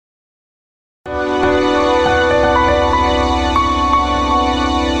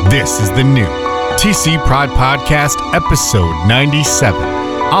This is the new TC Pride Podcast, episode 97,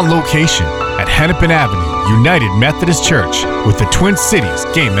 on location at Hennepin Avenue, United Methodist Church, with the Twin Cities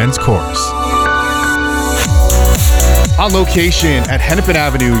Gay Men's Chorus. On location at Hennepin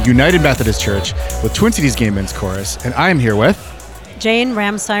Avenue, United Methodist Church, with Twin Cities Gay Men's Chorus, and I am here with Jane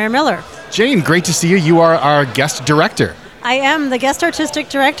Ramsire Miller. Jane, great to see you. You are our guest director. I am the guest artistic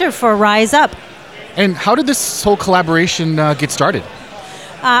director for Rise Up. And how did this whole collaboration get started?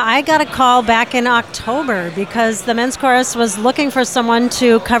 I got a call back in October because the men's chorus was looking for someone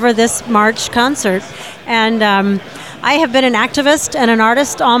to cover this March concert. And I have been an activist and an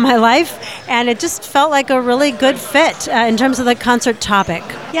artist all my life, and it just felt like a really good fit in terms of the concert topic.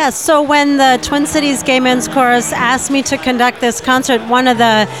 Yeah, so when the Twin Cities Gay Men's Chorus asked me to conduct this concert, one of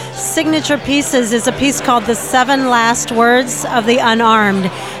the signature pieces is a piece called The 7 Last Words of the Unarmed.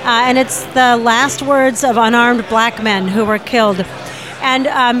 And it's the last words of unarmed black men who were killed.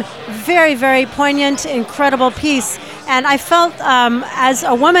 And very, very poignant, incredible piece. And I felt as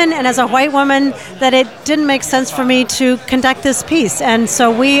a woman and as a white woman that it didn't make sense for me to conduct this piece. And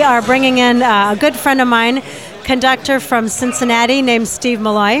so we are bringing in a good friend of mine, conductor from Cincinnati named Steve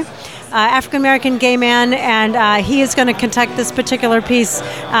Malloy, African-American gay man, and he is going to conduct this particular piece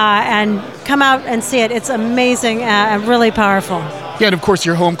and come out and see it. It's amazing and really powerful. Yeah, and of course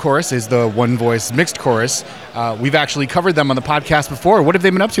your home chorus is the One Voice Mixed Chorus. We've actually covered them on the podcast before. What have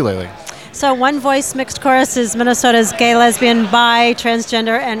they been up to lately? So One Voice Mixed Chorus is Minnesota's gay, lesbian, bi,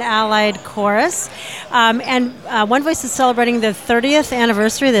 transgender, and allied chorus. And One Voice is celebrating the 30th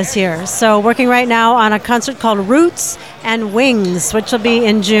anniversary this year. So working right now on a concert called Roots and Wings, which will be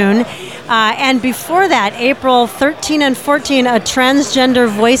in June. And before that, April 13 and 14, a Transgender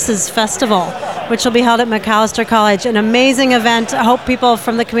Voices Festival, which will be held at Macalester College. An amazing event. I hope people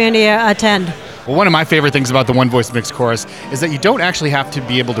from the community attend. Well, one of my favorite things about the One Voice Mixed Chorus is that you don't actually have to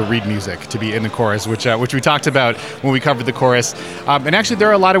be able to read music to be in the chorus, which we talked about when we covered the chorus. And actually, there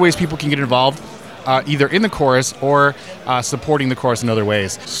are a lot of ways people can get involved, either in the chorus or supporting the chorus in other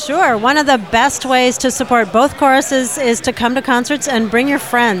ways. Sure. One of the best ways to support both choruses is to come to concerts and bring your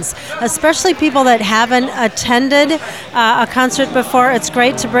friends, especially people that haven't attended a concert before. It's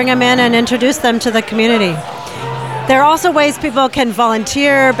great to bring them in and introduce them to the community. There are also ways people can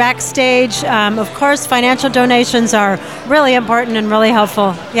volunteer backstage. Of course, financial donations are really important and really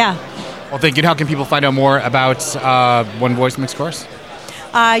helpful. Yeah. Well, thank you. How can people find out more about One Voice Mixed Chorus?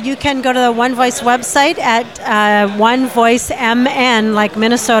 You can go to the One Voice website at onevoicemn, like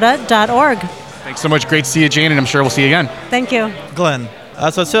Minnesota.org. Thanks so much. Great to see you, Jane, and I'm sure we'll see you again. Thank you. Glenn.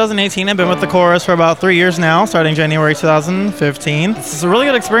 So it's 2018. I've been with the chorus for about 3 years now, starting January 2015. It's a really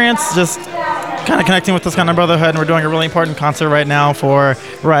good experience, just kind of connecting with this kind of brotherhood, and we're doing a really important concert right now for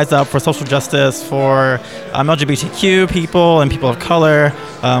Rise Up, for social justice, for LGBTQ people and people of color.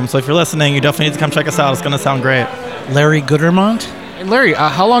 So if you're listening, you definitely need to come check us out. It's going to sound great. Larry Goodermont. And Larry,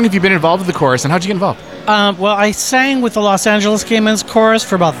 how long have you been involved with the chorus, and how'd you get involved? Well, I sang with the Los Angeles Gay Men's Chorus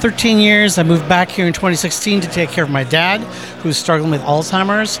for about 13 years. I moved back here in 2016 to take care of my dad, who's struggling with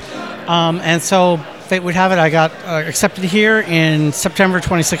Alzheimer's. And so, fate would have it, I got accepted here in September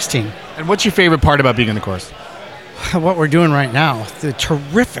 2016. And what's your favorite part about being in the chorus? What we're doing right now, the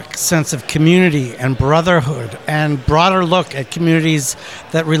terrific sense of community and brotherhood and broader look at communities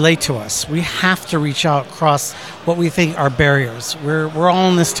that relate to us. We have to reach out across what we think are barriers. We're all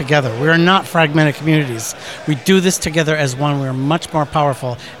in this together. We are not fragmented communities. We do this together as one. We're much more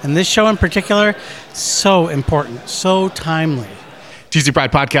powerful. And this show in particular, so important, so timely. TC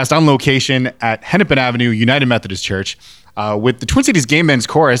Pride Podcast on location at Hennepin Avenue, United Methodist Church, with the Twin Cities Gay Men's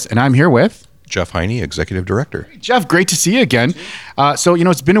Chorus, and I'm here with Jeff Heine, Executive Director. Jeff, great to see you again. So,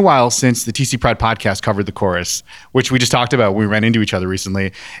 it's been a while since the TC Pride Podcast covered the chorus, which we just talked about when we ran into each other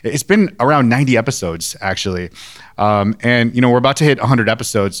recently. It's been around 90 episodes, actually. And we're about to hit 100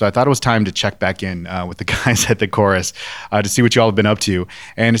 episodes, so I thought it was time to check back in with the guys at the chorus to see what you all have been up to.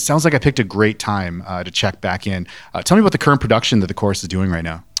 And it sounds like I picked a great time to check back in. Tell me about the current production that the chorus is doing right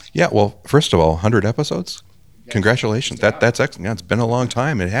now. Yeah, well, first of all, 100 episodes. Congratulations. That's excellent. Yeah, it's been a long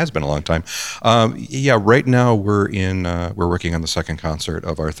time. It has been a long time. Right now we're working on the second concert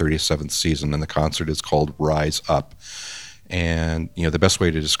of our 37th season, and the concert is called Rise Up. And the best way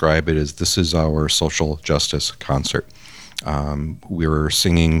to describe it is this is our social justice concert. We're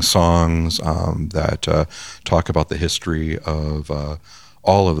singing songs that talk about the history of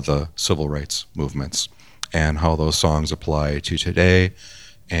all of the civil rights movements and how those songs apply to today,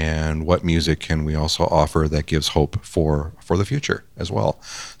 and what music can we also offer that gives hope for the future as well.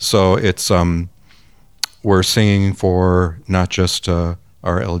 So it's we're singing for not just our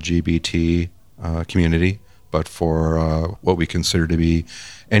LGBT community, but for what we consider to be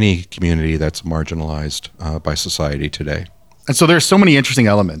any community that's marginalized by society today. And so there's so many interesting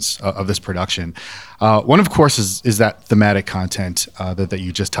elements of this production. One, of course, is that thematic content that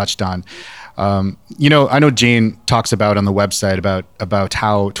you just touched on. I know Jane talks about on the website about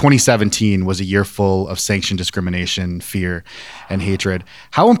how 2017 was a year full of sanctioned discrimination, fear, and hatred.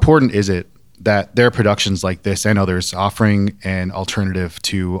 How important is it that there are productions like this and others offering an alternative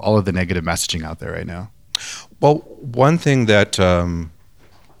to all of the negative messaging out there right now? Well, one thing that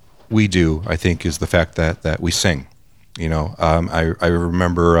we do, I think, is the fact that we sing. I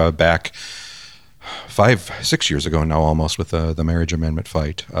remember back 5-6 years ago now, almost, with the marriage amendment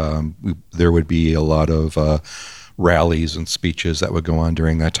fight. There would be a lot of rallies and speeches that would go on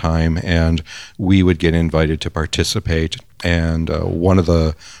during that time, and we would get invited to participate. And one of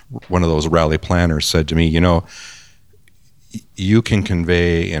those rally planners said to me, you can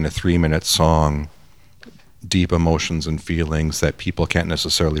convey in a 3-minute song deep emotions and feelings that people can't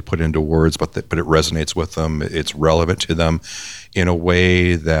necessarily put into words, but it resonates with them. It's relevant to them in a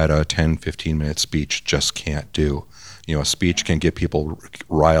way that a 10-15-minute speech just can't do. A speech can get people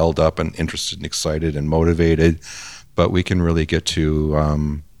riled up and interested and excited and motivated, but we can really get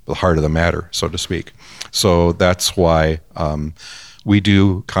to the heart of the matter, so to speak. So that's why we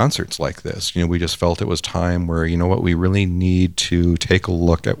do concerts like this. We just felt it was time where, we really need to take a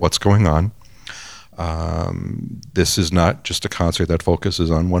look at what's going on. This is not just a concert that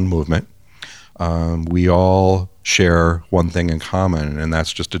focuses on one movement. We all share one thing in common, and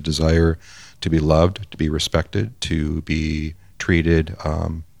that's just a desire to be loved, to be respected, to be treated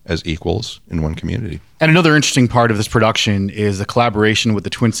as equals in one community. And another interesting part of this production is the collaboration with the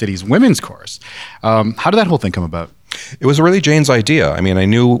Twin Cities Women's Chorus. How did that whole thing come about? It was really Jane's idea. I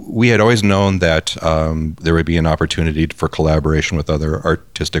knew we had always known that there would be an opportunity for collaboration with other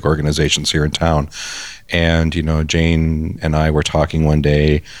artistic organizations here in town. And, Jane and I were talking one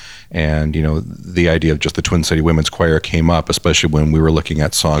day, and, the idea of just the Twin City Women's Choir came up, especially when we were looking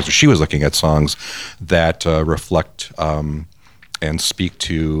at songs, or she was looking at songs that reflect and speak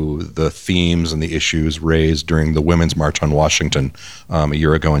to the themes and the issues raised during the Women's March on Washington a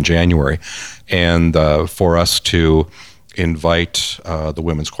year ago in January. And for us to invite the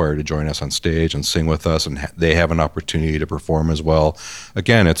Women's Choir to join us on stage and sing with us, and they have an opportunity to perform as well.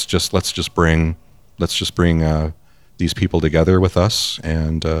 Again, it's just let's just bring these people together with us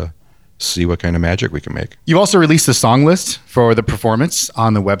and see what kind of magic we can make. You also released the song list for the performance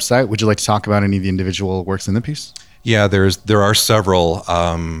on the website. Would you like to talk about any of the individual works in the piece? Yeah, there are several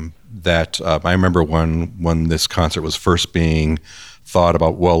that I remember when this concert was first being thought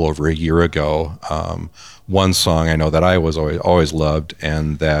about well over a year ago. One song I know that I was always loved,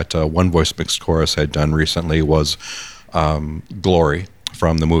 and that One Voice Mixed Chorus had done recently was Glory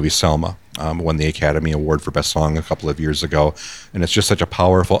from the movie Selma. Won the Academy Award for Best Song a couple of years ago. And it's just such a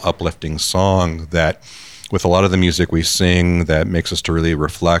powerful, uplifting song that with a lot of the music we sing that makes us to really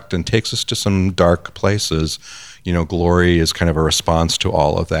reflect and takes us to some dark places. Glory is kind of a response to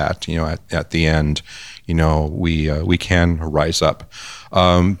all of that. At the end, we can rise up.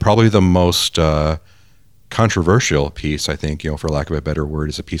 Probably the most controversial piece, I think, for lack of a better word,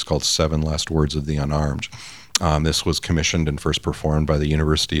 is a piece called 7 Last Words of the Unarmed. This was commissioned and first performed by the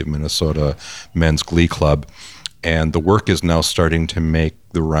University of Minnesota Men's Glee Club. And the work is now starting to make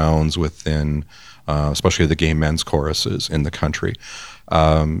the rounds within, especially the gay men's choruses in the country.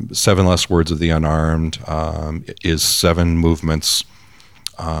 7 Last Words of the Unarmed is 7 movements.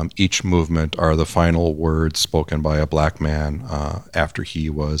 Each movement are the final words spoken by a black man after he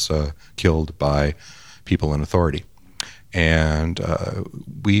was killed by people in authority. And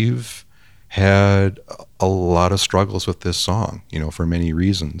we've had a lot of struggles with this song, for many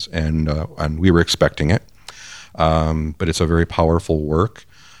reasons, and we were expecting it. But it's a very powerful work.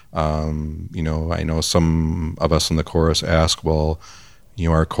 I know some of us in the chorus ask, well,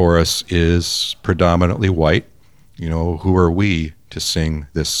 our chorus is predominantly white. Who are we to sing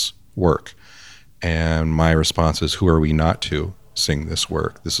this work? And my response is, who are we not to sing this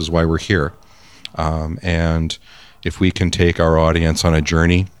work? This is why we're here. And if we can take our audience on a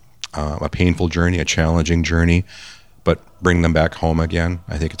journey, a painful journey, a challenging journey, but bring them back home again,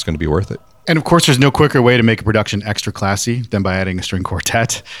 I think it's going to be worth it. And of course, there's no quicker way to make a production extra classy than by adding a string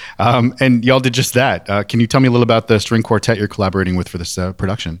quartet. And y'all did just that. Can you tell me a little about the string quartet you're collaborating with for this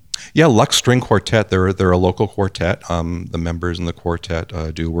production? Yeah, Lux String Quartet. They're a local quartet. The members in the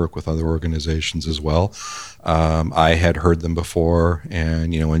quartet do work with other organizations as well. I had heard them before,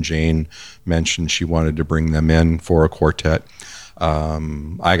 and when Jane mentioned she wanted to bring them in for a quartet,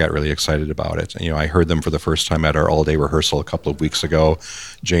 I got really excited about it. I heard them for the first time at our all-day rehearsal a couple of weeks ago.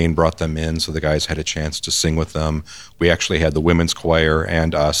 Jane brought them in, so the guys had a chance to sing with them. We actually had the women's choir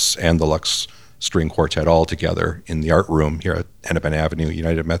and us and the Lux String Quartet all together in the art room here at Hennepin Avenue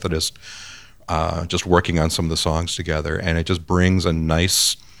United Methodist, just working on some of the songs together. And it just brings a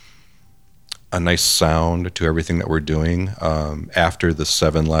nice sound to everything that we're doing. After the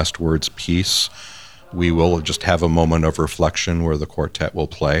 7 Last Words piece, we will just have a moment of reflection where the quartet will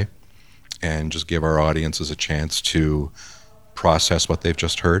play and just give our audiences a chance to process what they've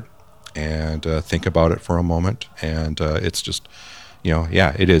just heard and think about it for a moment. And it's just,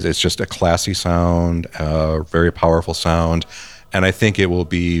 it is. It's just a classy sound, very powerful sound. And I think it will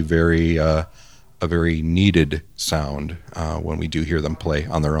be a very needed sound when we do hear them play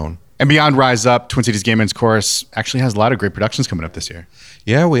on their own. And beyond Rise Up, Twin Cities Gay Men's Chorus actually has a lot of great productions coming up this year.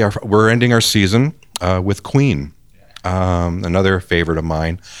 Yeah, we are. We're ending our season with Queen, another favorite of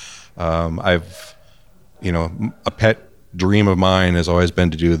mine. A pet dream of mine has always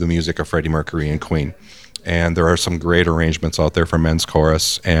been to do the music of Freddie Mercury and Queen. And there are some great arrangements out there for men's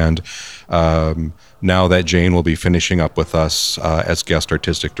chorus. And now that Jane will be finishing up with us as guest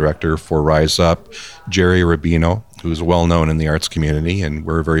artistic director for Rise Up, Jerry Rubino, who's well known in the arts community, and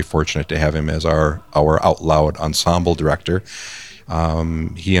we're very fortunate to have him as our Out Loud ensemble director.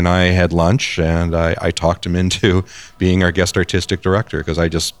 He and I had lunch, and I talked him into being our guest artistic director because I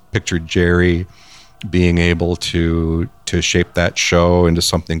just pictured Jerry being able to shape that show into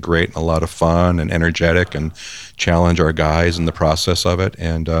something great and a lot of fun and energetic and challenge our guys in the process of it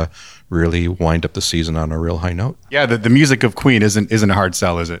and really wind up the season on a real high note. Yeah, the music of Queen isn't a hard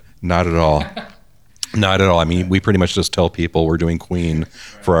sell, is it? Not at all. Not at all. I mean, we pretty much just tell people we're doing Queen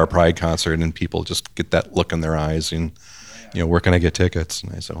for our Pride concert, and people just get that look in their eyes and, where can I get tickets?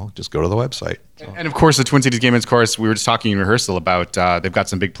 And I said, well, just go to the website. So. And of course, the Twin Cities Gay Men's Chorus, we were just talking in rehearsal about they've got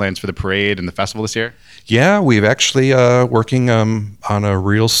some big plans for the parade and the festival this year. Yeah, we've actually working on a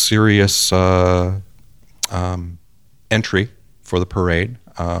real serious entry for the parade.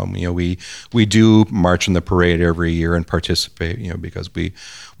 We do march in the parade every year and participate, because we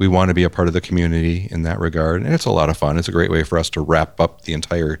want to be a part of the community in that regard. And it's a lot of fun. It's a great way for us to wrap up the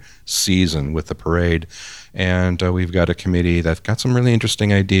entire season with the parade. And we've got a committee that's got some really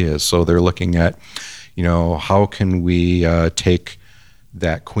interesting ideas. So they're looking at, how can we take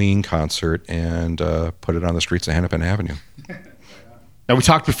that Queen concert and put it on the streets of Hennepin Avenue. Now, we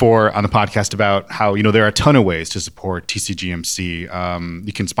talked before on the podcast about how, there are a ton of ways to support TCGMC.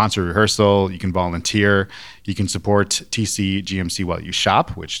 You can sponsor a rehearsal, you can volunteer, you can support TCGMC while you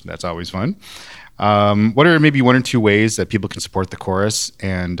shop, which that's always fun. What are maybe 1 or 2 ways that people can support the chorus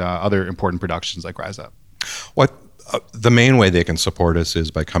and other important productions like Rise Up? The main way they can support us is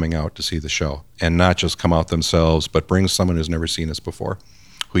by coming out to see the show, and not just come out themselves, but bring someone who's never seen us before,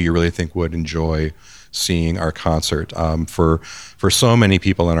 who you really think would enjoy seeing our concert. For so many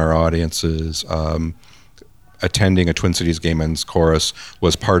people in our audiences, attending a Twin Cities Gay Men's Chorus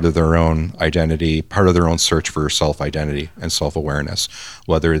was part of their own identity, part of their own search for self-identity and self-awareness,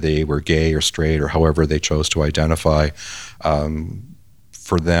 whether they were gay or straight or however they chose to identify.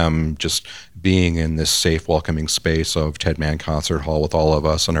 For them, just being in this safe, welcoming space of Ted Mann Concert Hall with all of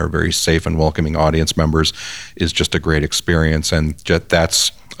us and our very safe and welcoming audience members is just a great experience. And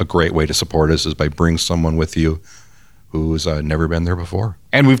that's a great way to support us, is by bringing someone with you who's never been there before.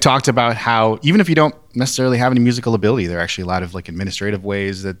 And we've talked about how even if you don't necessarily have any musical ability, there are actually a lot of administrative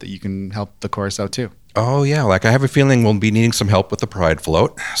ways that you can help the chorus out too. Oh yeah, I have a feeling we'll be needing some help with the Pride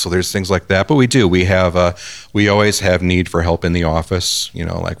float. So there's things like that, but we do. We always have need for help in the office.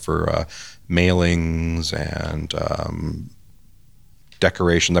 For mailings and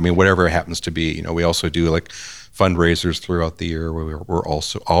decorations. Whatever it happens to be. We also do fundraisers throughout the year where we're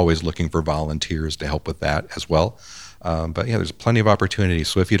also always looking for volunteers to help with that as well. But yeah, there's plenty of opportunities.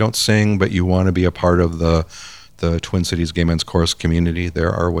 So if you don't sing but you want to be a part of the Twin Cities Gay Men's Chorus community,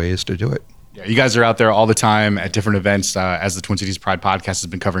 there are ways to do it. Yeah, you guys are out there all the time at different events. As the Twin Cities Pride podcast has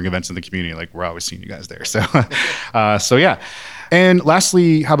been covering events in the community, we're always seeing you guys there. So yeah. And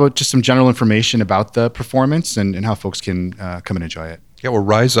lastly, how about just some general information about the performance and how folks can come and enjoy it? Yeah, well,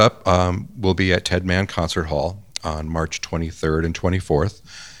 Rise Up will be at Ted Mann Concert Hall on March 23rd and 24th.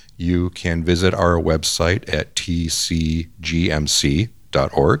 You can visit our website at tcgmc.org.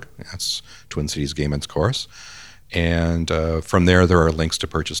 That's Twin Cities Gay Men's Chorus. And from there are links to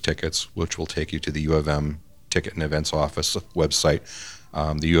purchase tickets, which will take you to the U of M Ticket and Events Office website.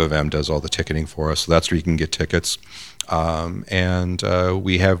 The U of M does all the ticketing for us, so that's where you can get tickets. And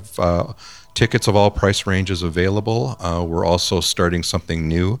we have tickets of all price ranges available. We're also starting something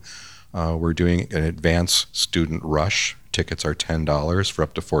new. We're doing an advanced student rush tickets are $10 for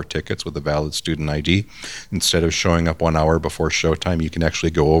up to 4 tickets with a valid student ID. Instead of showing up 1 hour before showtime, you can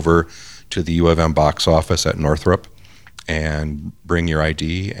actually go over to the U of M box office at Northrop and bring your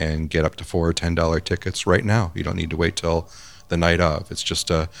ID and get up to 4 $10 tickets right now. You don't need to wait till the night of. It's just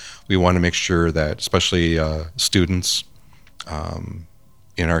we want to make sure that especially students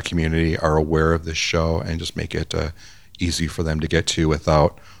in our community are aware of this show and just make it easy for them to get to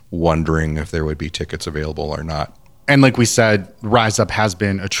without wondering if there would be tickets available or not. And like we said, Rise Up has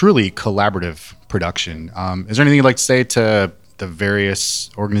been a truly collaborative production. Is there anything you'd like to say to the various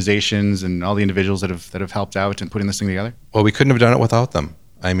organizations and all the individuals that have helped out in putting this thing together? Well, we couldn't have done it without them.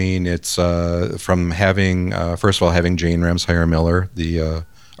 I mean, it's from having, first of all, having Jane Ramshire Miller, the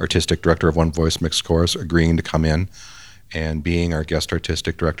artistic director of One Voice Mixed Chorus, agreeing to come in and being our guest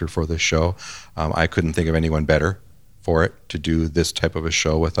artistic director for this show. I couldn't think of anyone better for it to do this type of a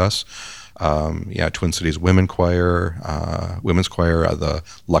show with us. Twin Cities Women's Choir, the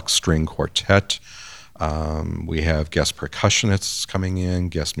Lux String Quartet. We have guest percussionists coming in,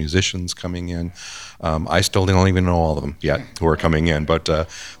 guest musicians coming in. I still don't even know all of them yet who are coming in, but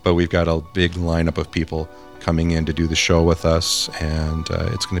we've got a big lineup of people coming in to do the show with us, and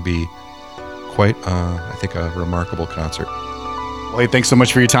it's going to be quite, I think, a remarkable concert. Well, hey, thanks so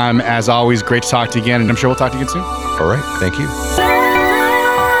much for your time. As always, great to talk to you again, and I'm sure we'll talk to you again soon. All right, thank you. The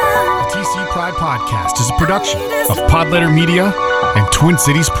TC Pride Podcast is a production of Podletter Media and Twin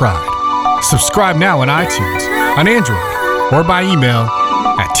Cities Pride. Subscribe now on iTunes, on Android, or by email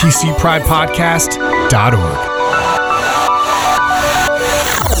at tcpridepodcast.org.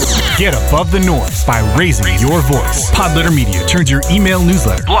 Get above the noise by raising your voice. Podletter Media turns your email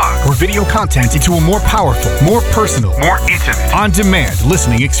newsletter, blog, or video content into a more powerful, more personal, more intimate, on-demand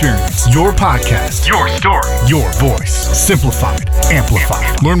listening experience. Your podcast, your story, your voice. Simplified,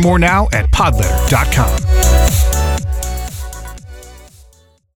 amplified. Learn more now at podletter.com.